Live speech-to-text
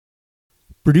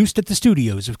Produced at the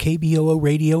studios of KBOO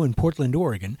Radio in Portland,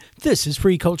 Oregon, this is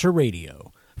Free Culture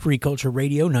Radio. Free Culture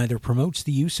Radio neither promotes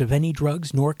the use of any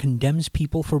drugs nor condemns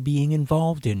people for being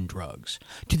involved in drugs.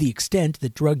 To the extent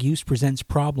that drug use presents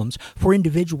problems for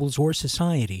individuals or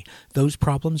society, those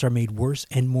problems are made worse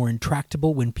and more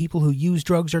intractable when people who use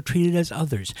drugs are treated as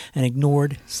others and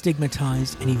ignored,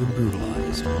 stigmatized, and even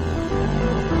brutalized.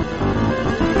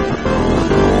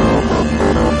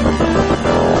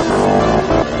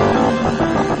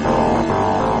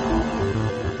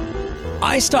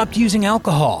 I stopped using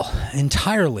alcohol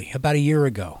entirely about a year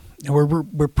ago.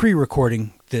 We're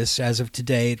pre-recording this as of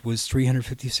today. It was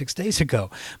 356 days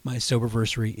ago. My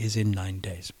soberversary is in 9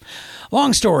 days.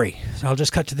 Long story, so I'll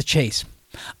just cut to the chase.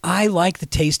 I like the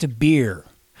taste of beer.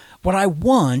 What I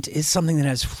want is something that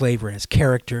has flavor, has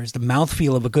character, has the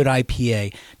mouthfeel of a good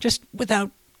IPA, just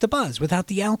without the buzz, without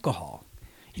the alcohol.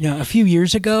 You know, a few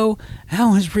years ago, that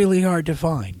was really hard to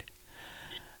find.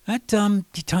 That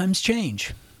times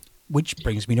change. Which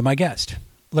brings me to my guest.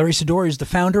 Larry Sador is the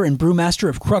founder and brewmaster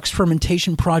of Crux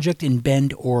Fermentation Project in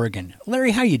Bend, Oregon.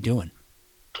 Larry, how you doing?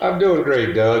 I'm doing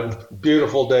great, Doug.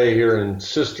 Beautiful day here in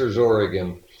Sisters,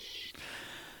 Oregon.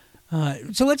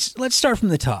 So let's start from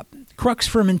the top. Crux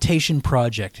Fermentation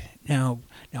Project. Now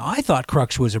I thought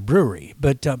Crux was a brewery,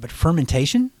 but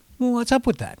fermentation? Well, what's up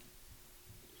with that?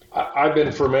 I've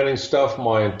been fermenting stuff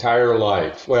my entire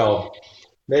life. Well,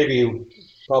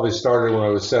 probably started when I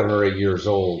was 7 or 8 years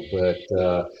old, but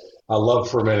I love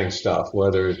fermenting stuff,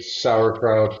 whether it's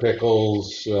sauerkraut,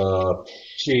 pickles,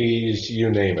 cheese, you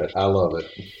name it. I love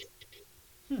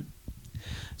it.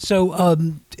 So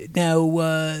now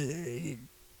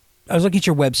I was looking at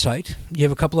your website. You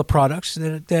have a couple of products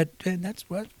that's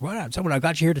what I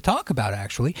got you here to talk about,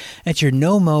 actually. That's your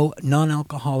NoMo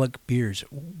non-alcoholic beers.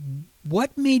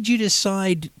 What made you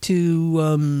decide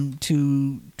to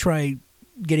try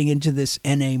getting into this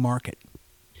NA market?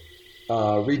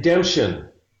 Redemption.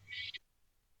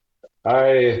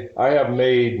 I have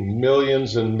made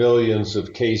millions and millions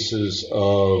of cases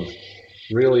of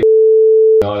really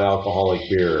non-alcoholic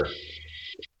beer,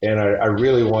 and I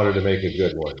really wanted to make a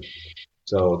good one.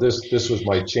 So this was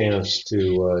my chance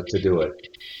to do it.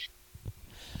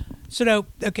 So now,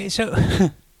 okay, so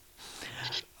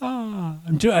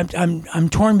I'm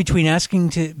torn between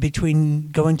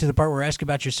going to the part where I ask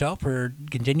about yourself or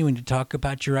continuing to talk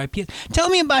about your IPA. Tell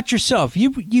me about yourself.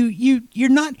 You're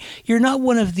not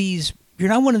one of these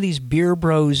beer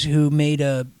bros who made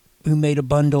a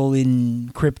bundle in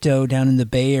crypto down in the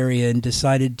Bay Area and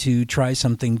decided to try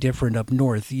something different up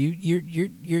north.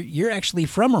 You're actually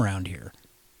from around here.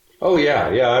 Oh yeah,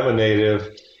 I'm a native.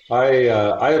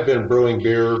 I have been brewing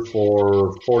beer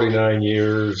for 49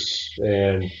 years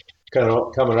and kind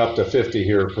of coming up to 50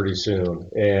 here pretty soon.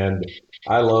 And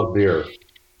I love beer.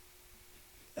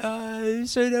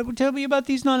 So tell me about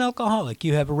these non-alcoholic.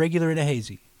 You have a regular and a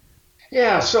hazy.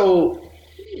 Yeah. So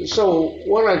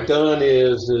what I've done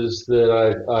is that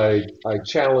I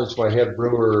challenged my head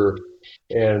brewer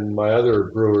and my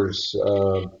other brewers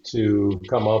to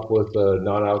come up with a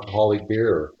non-alcoholic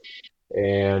beer.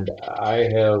 And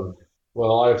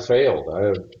I've failed.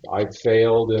 I've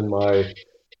failed in my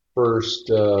first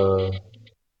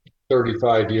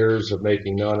 35 years of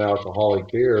making non-alcoholic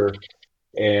beer,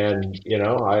 and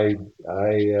I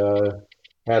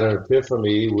had an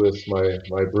epiphany with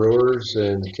my brewers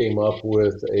and came up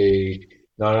with a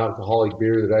non-alcoholic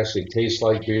beer that actually tastes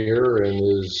like beer and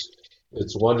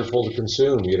it's wonderful to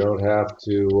consume. You don't have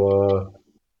to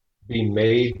be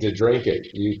made to drink it.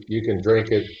 You can drink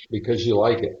it because you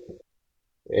like it.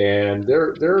 And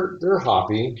they're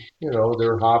hoppy,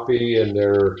 they're hoppy and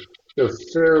they're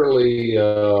fairly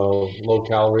low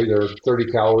calorie. They're 30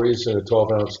 calories in a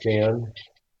 12-ounce can,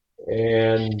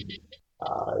 and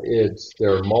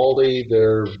they're malty.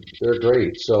 They're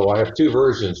great. So I have two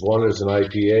versions. One is an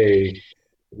IPA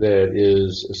that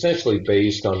is essentially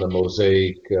based on the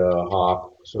Mosaic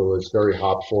hop, so it's very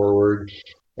hop forward.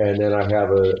 And then I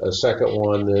have a second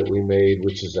one that we made,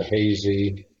 which is a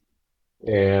hazy,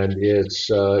 and it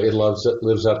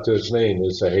lives up to its name.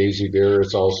 It's a hazy beer.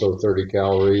 It's also 30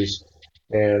 calories,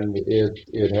 and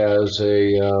it has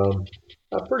a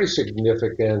pretty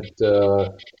significant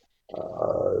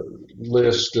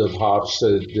list of hops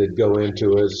that go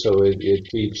into it. So it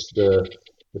keeps the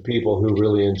people who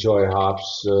really enjoy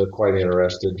hops quite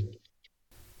interested.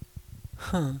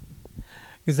 Huh?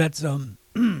 Because that's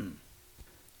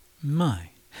my.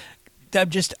 I'm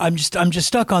just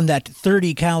stuck on that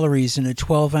 30 calories in a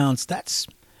 12-ounce. That's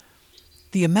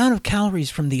the amount of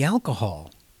calories from the alcohol.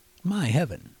 My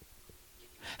heaven.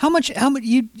 How much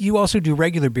you also do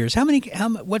regular beers. What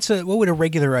would a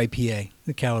regular IPA,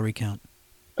 the calorie count?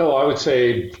 Oh, I would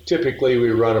say typically we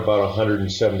run about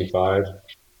 175.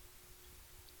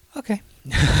 Okay.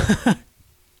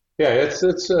 Yeah,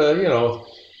 it's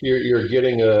you're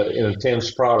getting an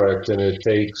intense product, and it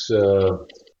takes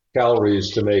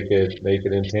calories to make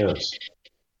it intense.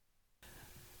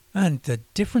 And the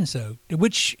difference, though,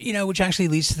 which actually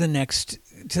leads to the next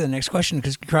question,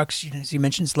 because Crux, as you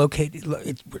mentioned,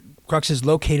 Crux is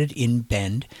located in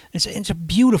Bend. It's a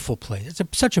beautiful place.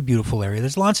 It's such a beautiful area.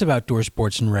 There's lots of outdoor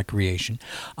sports and recreation.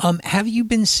 Have you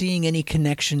been seeing any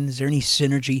connections? Is there any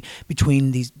synergy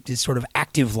between these sort of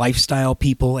active lifestyle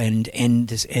people and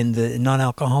the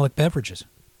non-alcoholic beverages?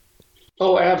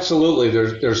 Oh, absolutely.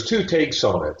 There's two takes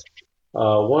on it.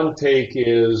 One take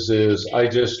is I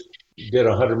just did a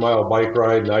 100-mile bike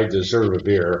ride and I deserve a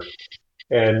beer.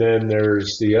 And then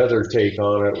there's the other take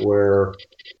on it where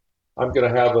I'm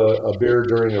going to have a beer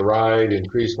during the ride,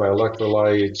 increase my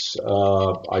electrolytes.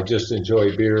 I just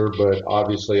enjoy beer, but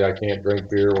obviously I can't drink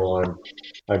beer while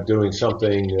I'm doing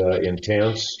something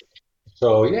intense.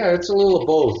 So yeah, it's a little of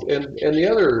both. And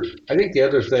I think the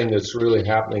other thing that's really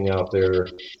happening out there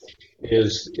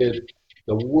is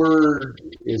the word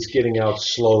is getting out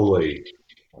slowly.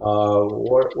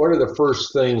 What are the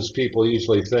first things people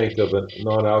usually think of a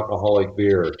non-alcoholic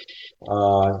beer?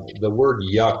 The word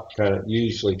yuck kind of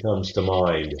usually comes to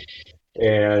mind,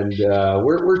 and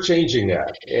we're changing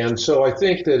that. And so I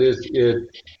think that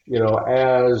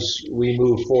as we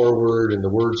move forward and the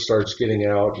word starts getting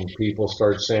out and people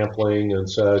start sampling and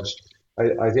such,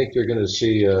 I think you're going to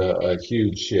see a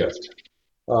huge shift.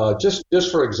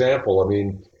 Just for example, I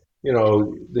mean,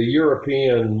 the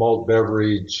European malt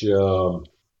beverage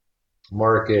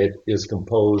market is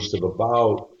composed of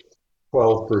about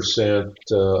 12%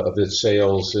 of its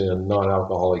sales in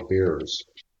non-alcoholic beers,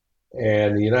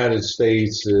 and the United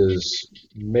States is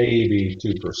maybe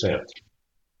 2%.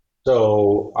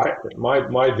 So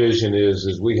my vision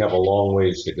is we have a long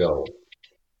ways to go.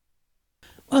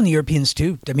 Well, and the Europeans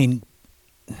too. I mean,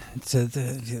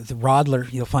 the Rodler,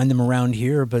 you'll find them around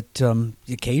here, but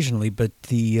occasionally. But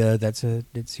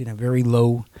it's very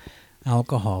low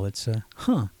alcohol. It's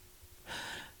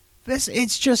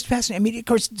just fascinating. I mean, of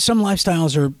course, some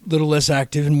lifestyles are a little less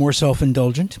active and more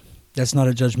self-indulgent. That's not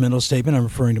a judgmental statement. I'm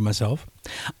referring to myself.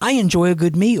 I enjoy a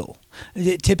good meal.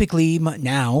 Typically,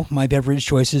 my beverage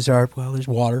choices are, well, there's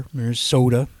water, there's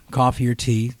soda, coffee or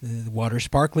tea, the water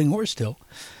sparkling or still.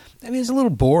 I mean, it's a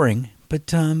little boring,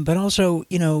 but also,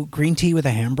 green tea with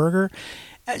a hamburger.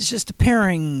 It's just a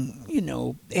pairing,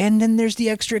 and then there's the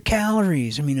extra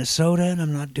calories. I mean, a soda, and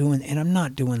I'm not doing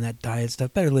that diet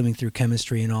stuff. Better living through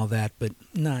chemistry and all that, but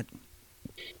not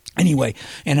anyway.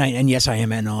 And yes, I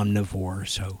am an omnivore,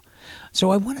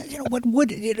 so I want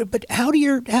to, but how do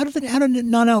the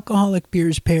non-alcoholic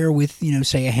beers pair with,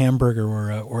 say a hamburger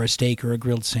or a steak or a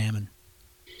grilled salmon?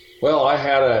 Well, I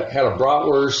had a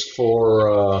bratwurst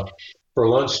for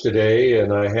lunch today,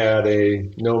 and I had a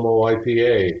Nomo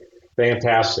IPA.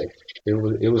 Fantastic.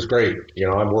 It was great.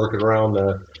 I'm working around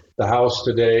the house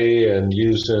today and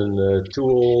using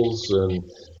tools and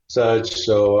such.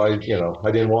 So I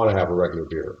didn't want to have a regular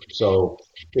beer. So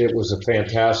it was a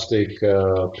fantastic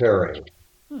pairing.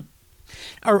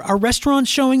 Are restaurants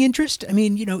showing interest? I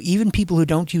mean, even people who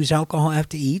don't use alcohol have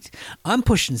to eat. I'm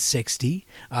pushing 60.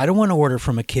 I don't want to order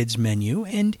from a kid's menu,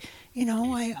 and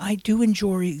I do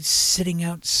enjoy sitting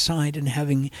outside and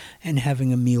having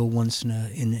a meal once in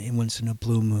a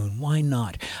blue moon. Why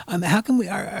not? How can we?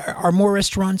 Are more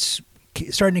restaurants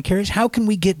starting to carry? How can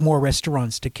we get more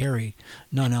restaurants to carry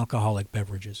non-alcoholic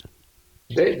beverages?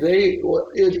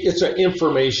 It's an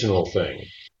informational thing.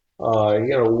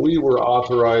 We were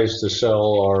authorized to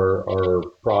sell our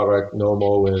product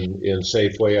Nomo in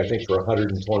Safeway, I think, for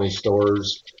 120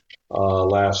 stores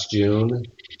last June.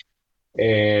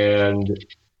 And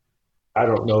I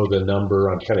don't know the number,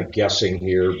 I'm kind of guessing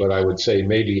here, but I would say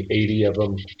maybe 80 of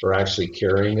them are actually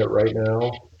carrying it right now.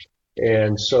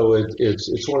 And so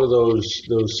it's one of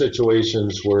those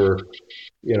situations where,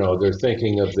 they're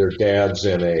thinking of their dad's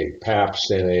NA, Pabst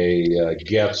NA,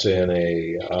 Getz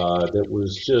NA, that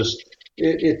was just,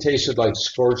 it tasted like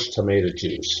scorched tomato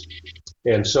juice.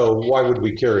 And so why would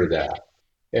we carry that?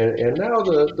 And now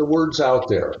the word's out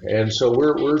there. And so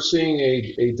we're seeing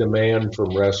a demand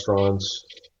from restaurants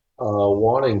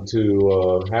wanting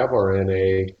to have our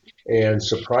NA. And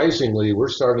surprisingly, we're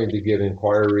starting to get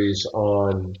inquiries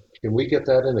on, can we get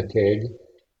that in a keg?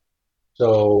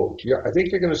 So yeah, I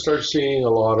think you're going to start seeing a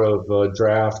lot of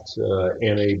draft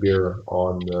NA beer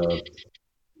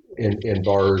in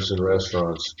bars and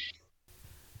restaurants.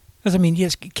 Because, I mean,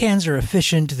 yes, cans are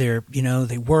efficient. They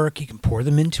work. You can pour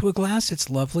them into a glass. It's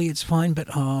lovely. It's fine. But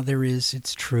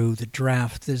it's true. The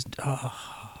draft,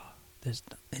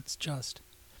 It's just.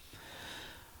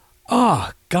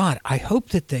 Oh God! I hope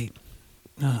that they.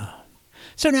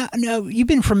 So now you've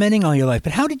been fermenting all your life,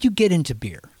 but how did you get into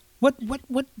beer?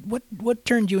 What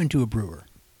turned you into a brewer?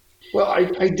 Well,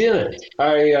 I didn't.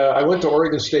 I went to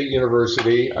Oregon State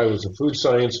University. I was a food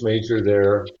science major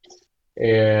there,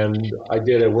 and I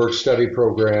did a work study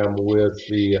program with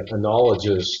the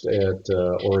enologist at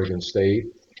Oregon State,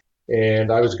 and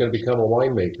I was going to become a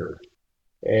winemaker.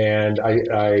 And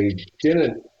I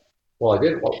didn't. Well, I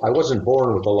didn't. I wasn't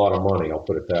born with a lot of money. I'll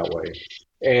put it that way,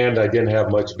 and I didn't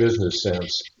have much business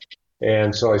sense.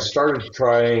 And so I started to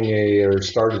try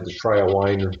start a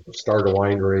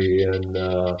winery, and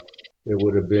it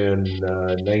would have been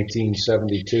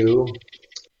 1972,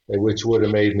 which would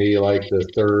have made me like the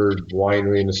third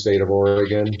winery in the state of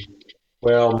Oregon.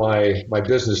 Well, my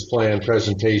business plan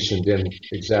presentation didn't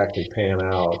exactly pan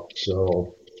out,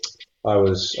 so I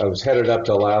was headed up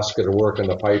to Alaska to work in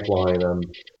the pipeline.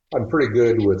 I'm pretty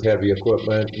good with heavy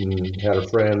equipment, and had a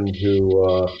friend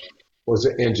who was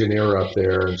an engineer up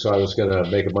there, and so I was going to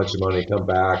make a bunch of money, come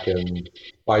back, and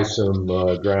buy some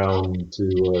ground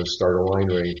to start a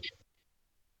winery.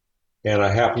 And I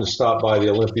happened to stop by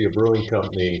the Olympia Brewing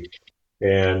Company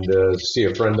and see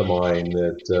a friend of mine,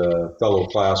 that fellow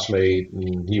classmate,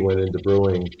 and he went into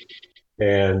brewing,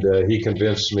 and he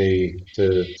convinced me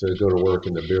to go to work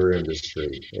in the beer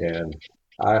industry. And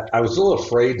I was a little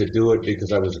afraid to do it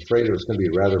because I was afraid it was going to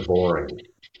be rather boring.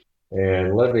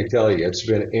 And let me tell you, it's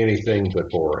been anything but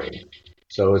boring.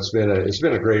 So it's been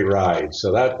a great ride.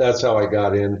 So that's how I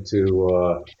got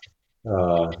into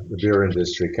the beer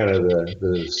industry, kind of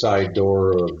the side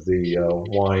door of the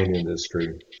wine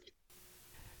industry.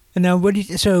 And now,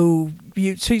 so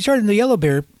you started in the Yellow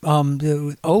Bear,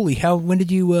 the Oli. How long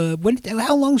you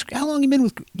been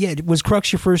with? Yeah, was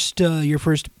Crux your first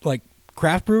like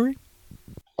craft brewery?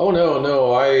 Oh no.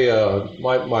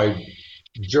 My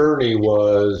journey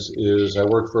is I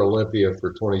worked for Olympia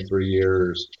for 23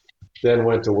 years, then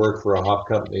went to work for a hop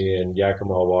company in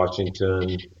Yakima,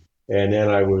 Washington, and then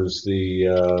I was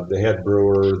the head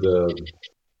brewer, the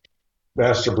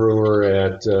master brewer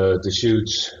at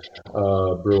Deschutes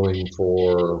Brewing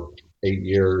for 8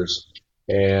 years.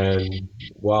 And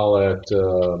while at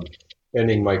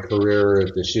ending my career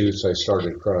at Deschutes, I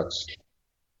started Crux.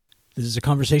 This is a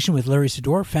conversation with Larry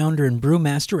Sador, founder and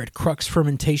brewmaster at Crux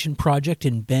Fermentation Project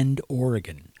in Bend,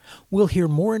 Oregon. We'll hear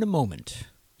more in a moment.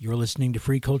 You're listening to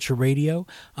Free Culture Radio.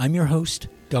 I'm your host,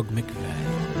 Doug McVeigh.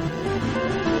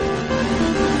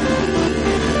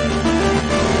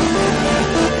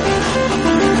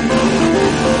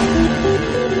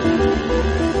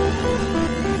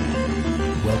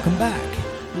 Welcome back.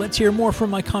 Let's hear more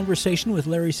from my conversation with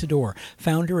Larry Sador,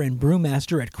 founder and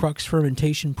brewmaster at Crux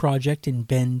Fermentation Project in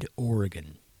Bend,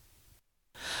 Oregon.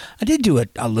 I did do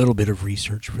a little bit of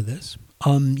research for this.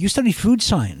 You studied food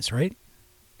science, right?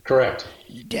 Correct.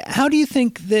 How do you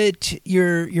think that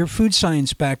your food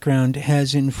science background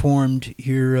has informed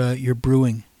your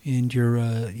brewing and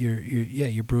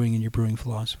your brewing and your brewing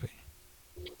philosophy?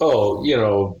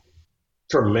 Oh,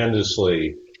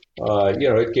 tremendously.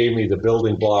 It gave me the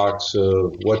building blocks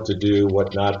of what to do,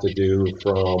 what not to do,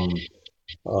 from,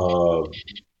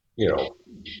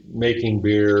 making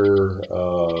beer,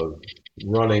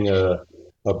 running a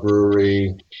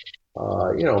brewery.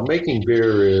 Making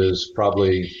beer is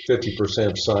probably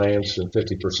 50% science and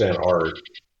 50% art.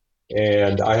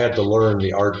 And I had to learn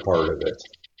the art part of it.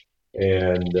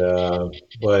 And,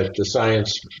 but the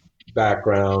science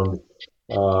background,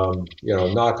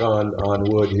 knock on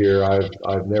wood here,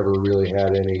 I've never really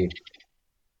had any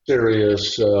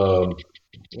serious, not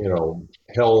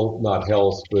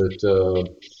health, but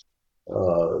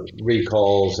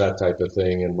recalls, that type of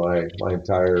thing in my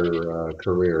entire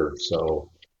career. So,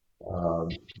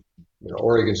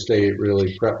 Oregon State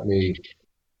really prepped me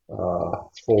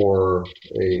for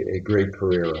a great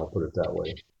career, I'll put it that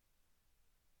way.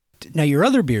 Now, your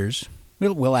other beers,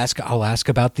 I'll ask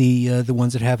about the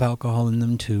ones that have alcohol in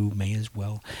them too. May as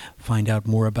well find out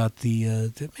more about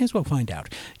may as well find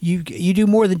out. You do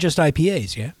more than just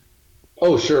IPAs, yeah?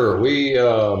 Oh, sure. We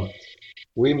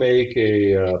make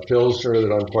a Pilsner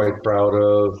that I'm quite proud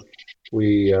of.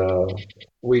 We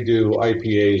do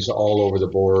IPAs all over the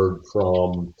board,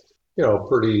 from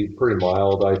pretty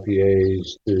mild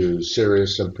IPAs to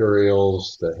serious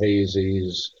Imperials, the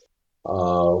hazies.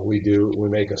 We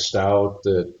make a stout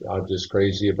that I'm just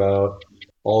crazy about.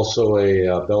 Also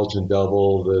a Belgian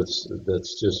double that's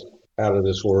just out of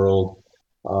this world.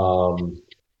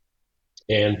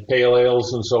 And pale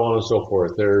ales and so on and so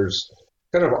forth. There's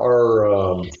kind of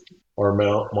our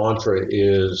mantra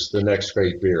is the next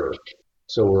great beer.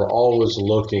 So we're always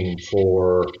looking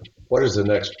for what is the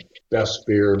next best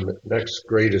beer, next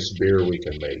greatest beer we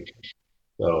can make.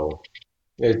 So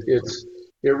it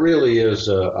really is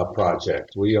a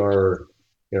project. We are,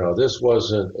 this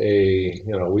wasn't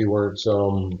we weren't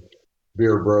some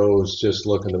beer bros just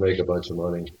looking to make a bunch of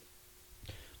money.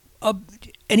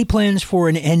 Any plans for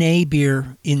an NA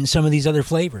beer in some of these other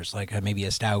flavors, like maybe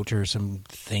a stout or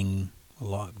something?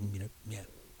 Yeah.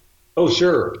 Oh,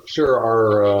 sure.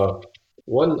 Our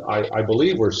I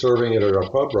believe we're serving it at our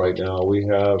pub right now. We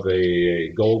have a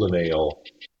golden ale.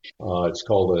 It's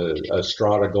called a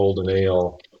Strata Golden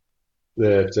Ale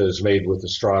that is made with the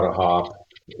Strata hop.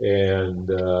 And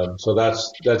so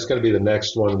that's going to be the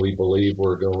next one we believe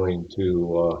we're going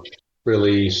to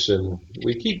release. And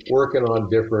we keep working on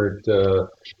different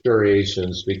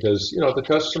variations because, the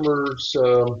customers,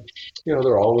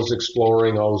 they're always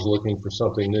exploring, always looking for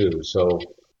something new. So,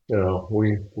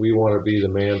 we want to be the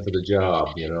man for the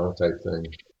job, type thing.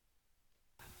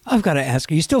 I've got to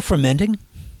ask, are you still fermenting?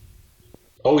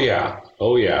 Oh, yeah.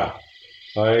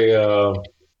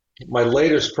 My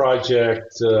latest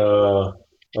project of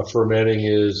fermenting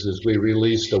is we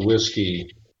released a whiskey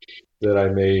that I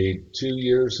made 2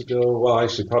 years ago. Well,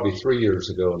 actually, probably 3 years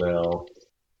ago now,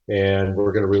 and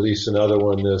we're going to release another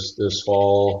one this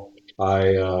fall.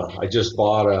 I just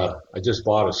bought a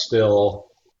still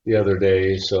the other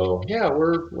day, so yeah,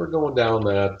 we're going down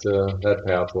that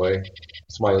pathway.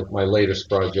 It's my latest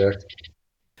project.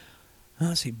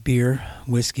 Let's see, beer,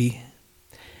 whiskey.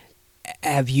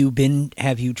 Have you been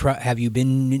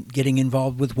getting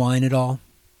involved with wine at all?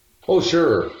 Oh,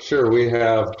 sure. We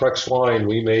have Crux Wine.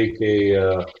 We make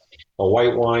a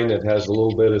white wine that has a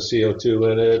little bit of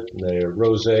CO2 in it, and a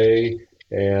rosé,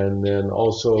 and then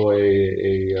also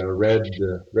a red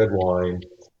wine.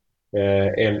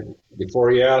 And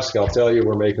before you ask, I'll tell you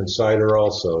we're making cider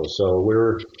also. So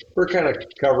we're kind of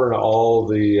covering all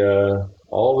the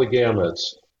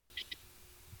gamuts.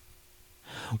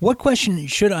 What question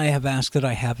should I have asked that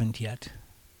I haven't yet?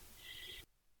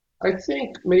 I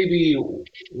think maybe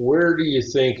where do you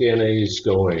think NA is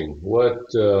going? What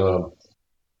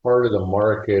part of the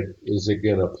market is it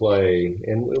going to play?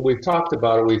 And we've talked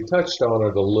about it. We've touched on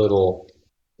it a little.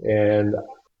 And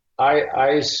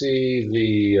I see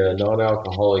the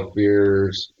non-alcoholic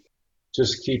beers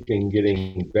just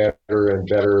getting better and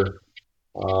better.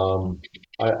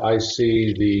 I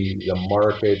see the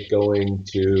market going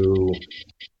to,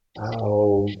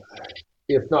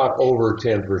 if not over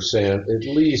 10%, at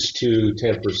least to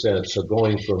 10%. So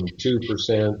going from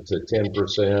 2% to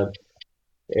 10%.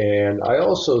 And I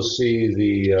also see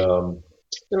the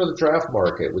draft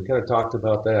market. We kind of talked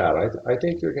about that. I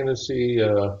think you're going to see,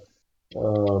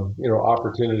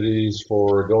 opportunities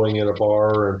for going in a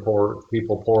bar and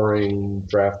people pouring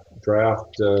draft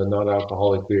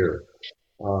non-alcoholic beer.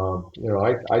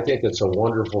 I think it's a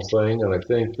wonderful thing, and I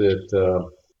think that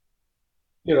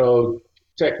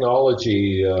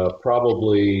technology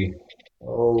probably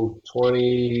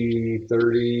 30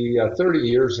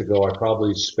 years ago, I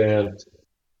probably spent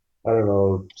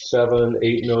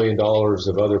 $7-8 million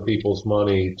of other people's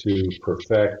money to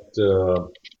perfect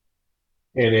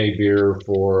NA beer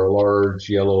for a large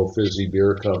yellow fizzy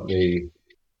beer company,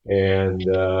 and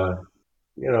a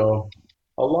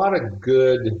lot of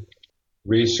good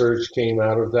research came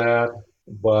out of that,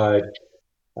 but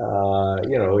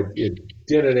it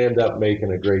didn't end up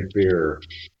making a great beer.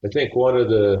 I think one of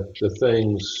the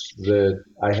things that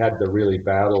I had to really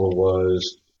battle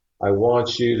was, I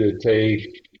want you to take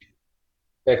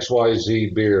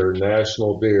XYZ beer,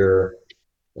 national beer,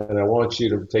 and I want you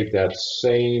to take that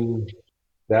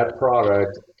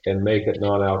product and make it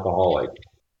non-alcoholic.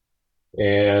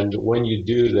 And when you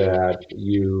do that,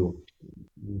 you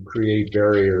create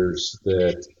barriers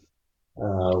that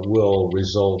will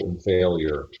result in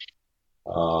failure.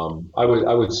 I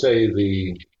would say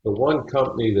the one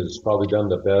company that has probably done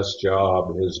the best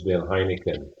job has been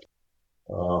Heineken.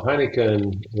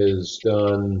 Heineken has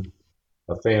done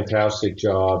a fantastic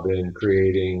job in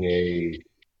creating a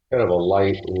kind of a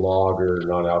light lager,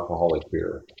 non-alcoholic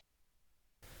beer.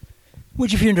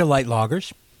 Which, if you're into light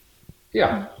lagers,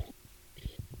 yeah,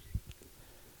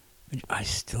 I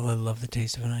love the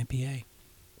taste of an IPA.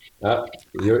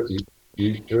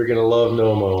 You're gonna love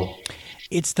Nomo.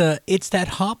 It's that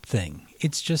hop thing.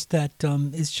 It's just that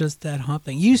hop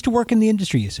thing. You used to work in the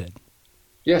industry, you said.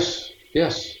 Yes.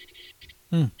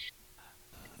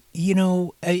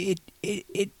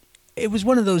 It was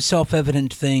one of those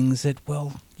self-evident things that,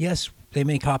 well, yes, they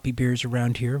make hoppy beers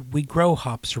around here. We grow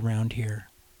hops around here.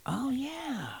 Oh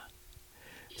yeah.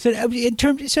 So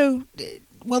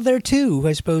Well, there too,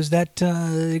 I suppose that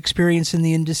experience in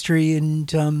the industry,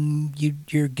 and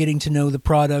you're getting to know the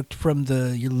product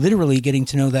you're literally getting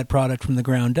to know that product from the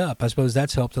ground up. I suppose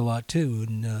that's helped a lot too,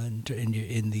 in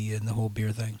the whole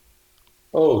beer thing.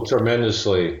 Oh,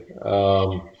 tremendously.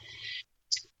 One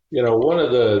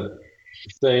of the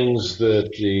things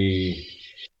that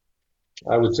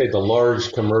I would say the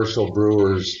large commercial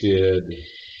brewers did,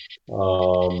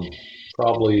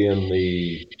 probably in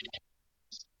the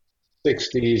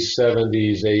 60s,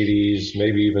 70s, 80s,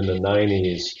 maybe even the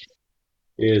 90s,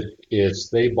 it's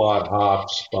they bought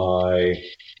hops by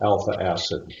alpha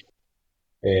acid.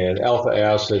 And alpha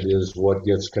acid is what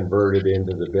gets converted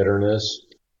into the bitterness.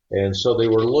 And so they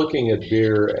were looking at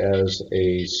beer as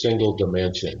a single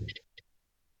dimension,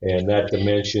 and that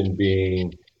dimension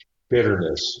being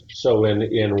bitterness. So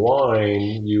in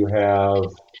wine, you have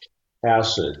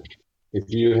acid. If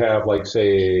you have, like,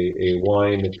 say, a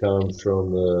wine that comes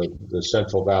from the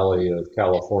Central Valley of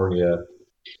California,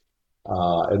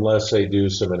 unless they do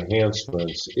some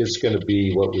enhancements, it's going to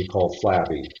be what we call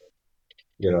flabby.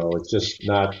 It's just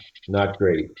not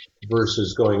great.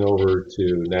 Versus going over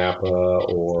to Napa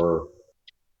or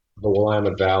the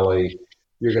Willamette Valley,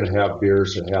 you're going to have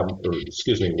wines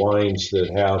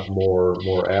that have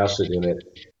more acid in it,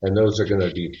 and those are going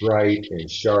to be bright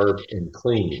and sharp and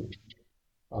clean.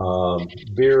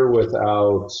 Beer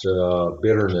without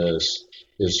bitterness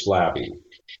is flabby.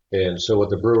 And so what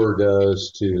the brewer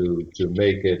does to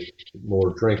make it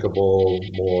more drinkable,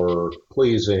 more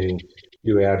pleasing,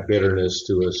 you add bitterness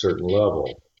to a certain level.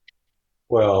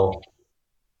 Well,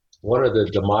 one of the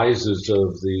demises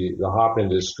of the hop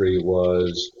industry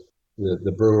was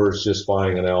the brewers just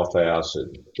buying an alpha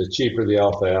acid. The cheaper the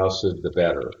alpha acid, the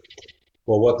better.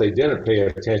 Well, what they didn't pay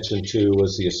attention to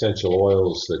was the essential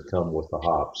oils that come with the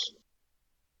hops.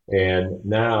 And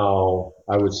now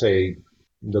I would say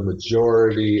the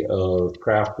majority of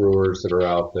craft brewers that are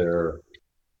out there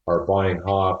are buying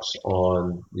hops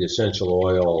on the essential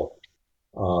oil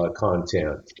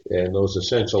content. And those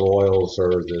essential oils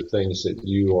are the things that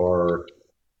you are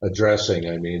addressing.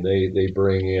 I mean, they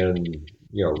bring in,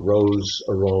 rose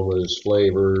aromas,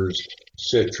 flavors,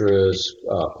 citrus,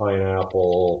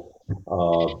 pineapple,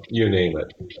 you name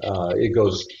it.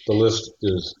 The list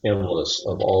is endless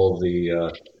of all of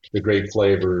the great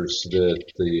flavors that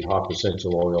the hop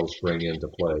essential oils bring into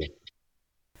play.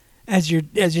 As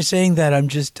you're saying that, I'm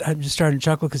just starting to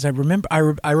chuckle because I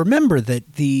remember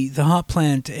that the hop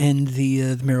plant and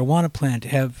the marijuana plant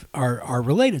are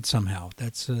related somehow.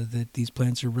 That's that these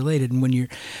plants are related. And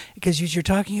because you're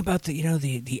talking about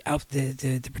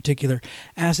the particular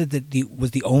acid that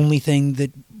was the only thing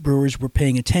that brewers were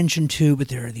paying attention to, but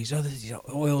there are these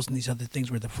oils and these other things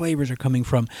where the flavors are coming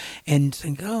from, and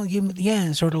think,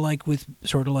 sort of like with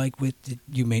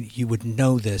you wouldn't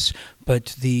know this,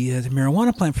 but the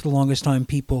marijuana plant, for the longest time,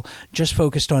 people just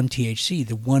focused on THC,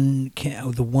 the one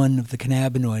of the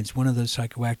cannabinoids, one of those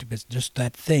psychoactives, just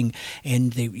that thing,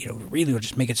 and they really will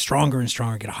just make it stronger and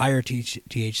stronger, get a higher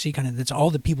THC kind of. That's all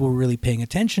that people were really paying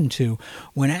attention to,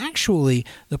 when actually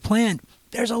the plant,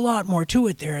 there's a lot more to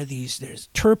it. There's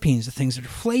terpenes, the things that are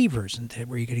flavors, and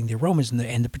where you're getting the aromas and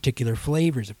the particular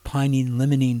flavors of pinene and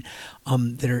limonene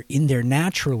that are in there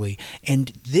naturally.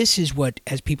 And this is what,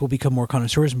 as people become more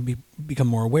connoisseurs and become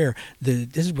more aware,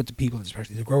 this is what the people,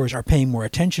 especially the growers, are paying more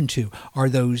attention to, are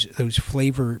those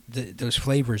flavors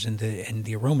and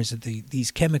the aromas of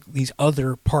these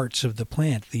other parts of the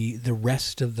plant, the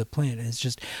rest of the plant. And it's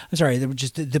just, I'm sorry, there were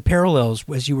just the parallels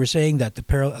as you were saying that.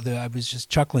 I was just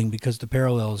chuckling because the parallels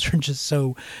are just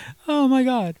so, oh my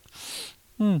God.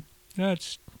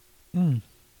 That's.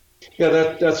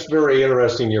 Yeah, that's very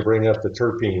interesting. You bring up the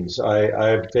terpenes.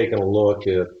 I've taken a look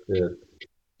at the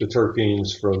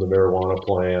terpenes from the marijuana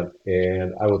plant,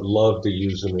 and I would love to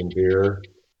use them in beer,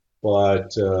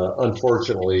 but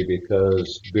unfortunately,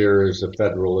 because beer is a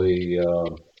federally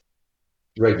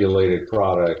regulated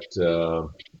product, I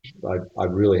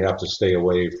really have to stay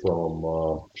away from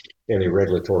any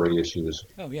regulatory issues.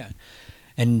 Oh yeah.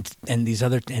 And the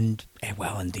other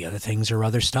things are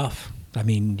other stuff. I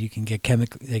mean, you can get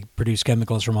they produce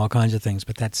chemicals from all kinds of things,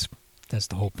 but that's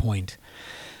the whole point.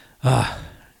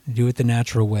 Do it the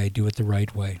natural way, do it the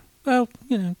right way. Well,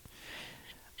 I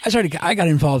got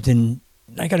involved in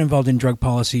drug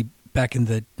policy back in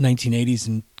the 1980s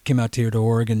and came out here to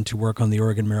Oregon to work on the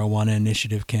Oregon Marijuana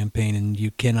Initiative campaign, and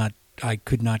I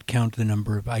could not count the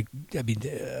number of,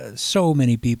 so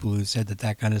many people who said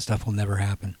that kind of stuff will never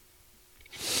happen.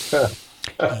 Yeah.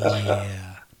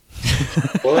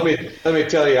 Well, let me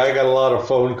tell you, I got a lot of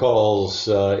phone calls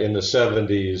in the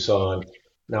 70s on,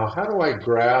 now how do I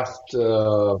graft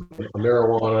a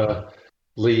marijuana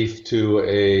leaf to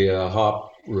a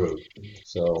hop root.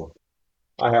 So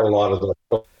I had a lot of those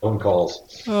phone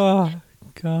calls. Oh,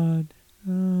 God.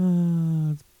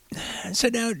 So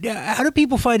now, how do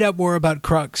people find out more about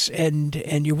Crux and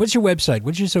what's your website?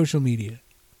 What's your social media?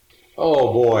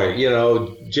 Oh boy,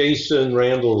 Jason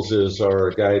Randles is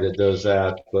our guy that does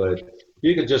that, but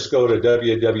you can just go to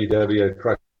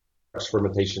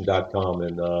www.cruxfermentation.com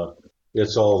and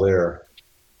it's all there.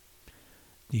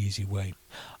 The easy way.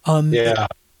 Yeah.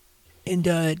 And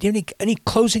do you have any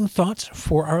closing thoughts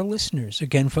for our listeners?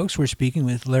 Again, folks, we're speaking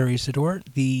with Larry Sador,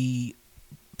 the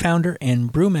founder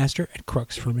and brewmaster at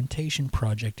Crux Fermentation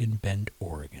Project in Bend,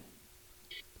 Oregon.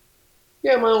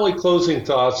 Yeah, my only closing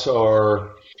thoughts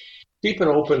are keep an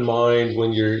open mind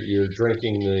when you're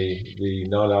drinking the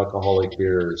non-alcoholic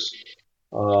beers.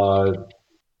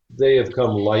 They have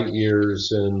come light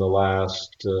years in the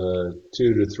last 2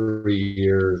 to 3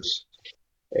 years,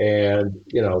 and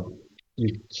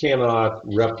you cannot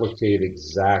replicate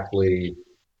exactly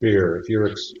beer. If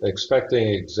you're expecting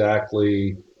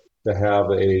exactly to have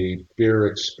a beer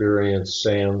experience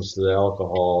sans the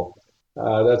alcohol,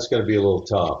 that's going to be a little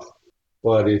tough.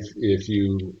 But if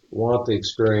you want the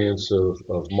experience of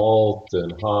malt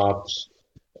and hops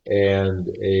and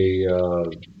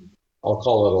I'll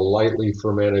call it a lightly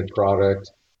fermented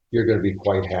product, you're going to be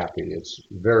quite happy. It's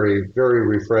very, very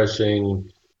refreshing,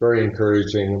 very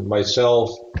encouraging. Myself,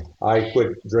 I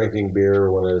quit drinking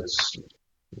beer when it's,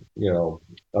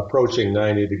 approaching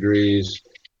 90 degrees,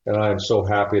 and I'm so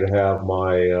happy to have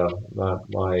my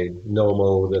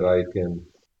Nomo that I can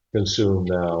consume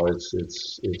now.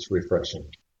 It's refreshing.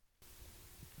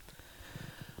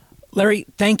 Larry,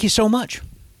 thank you so much.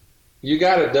 You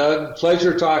got it, Doug.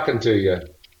 Pleasure talking to you.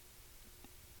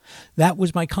 That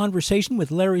was my conversation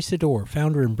with Larry Sador,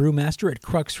 founder and brewmaster at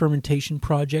Crux Fermentation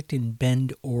Project in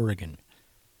Bend, Oregon.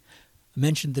 I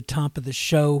mentioned the top of the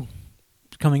show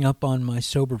coming up on my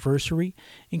Soberversary.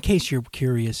 In case you're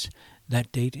curious,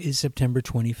 that date is September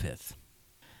 25th.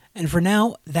 And for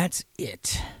now, that's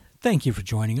it. Thank you for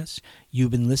joining us.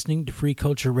 You've been listening to Free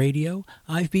Culture Radio.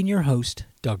 I've been your host,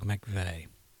 Doug McVeigh.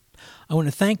 I want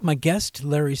to thank my guest,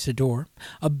 Larry Sador.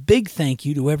 A big thank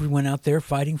you to everyone out there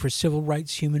fighting for civil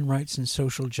rights, human rights, and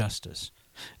social justice.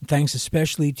 And thanks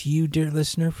especially to you, dear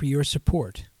listener, for your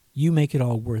support. You make it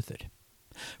all worth it.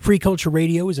 Free Culture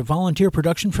Radio is a volunteer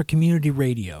production for community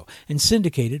radio and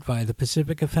syndicated via the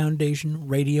Pacifica Foundation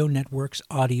Radio Network's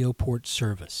audio port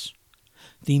service.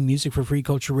 Theme music for Free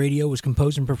Culture Radio was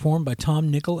composed and performed by Tom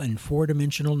Nickel and Four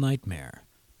Dimensional Nightmare.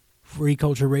 Free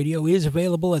Culture Radio is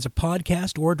available as a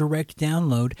podcast or direct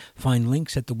download. Find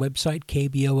links at the website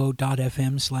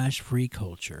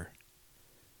kboo.fm/freeculture.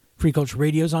 Free Culture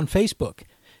Radio is on Facebook.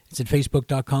 It's at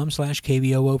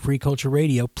facebook.com/KBOO Free Culture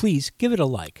Radio. Please give it a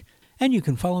like. And you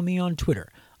can follow me on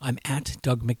Twitter. I'm at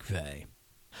Doug McVeigh.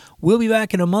 We'll be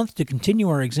back in a month to continue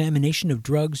our examination of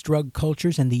drugs, drug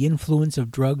cultures, and the influence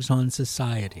of drugs on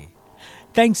society.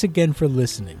 Thanks again for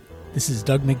listening. This is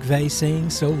Doug McVeigh saying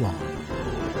so long.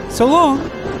 So long!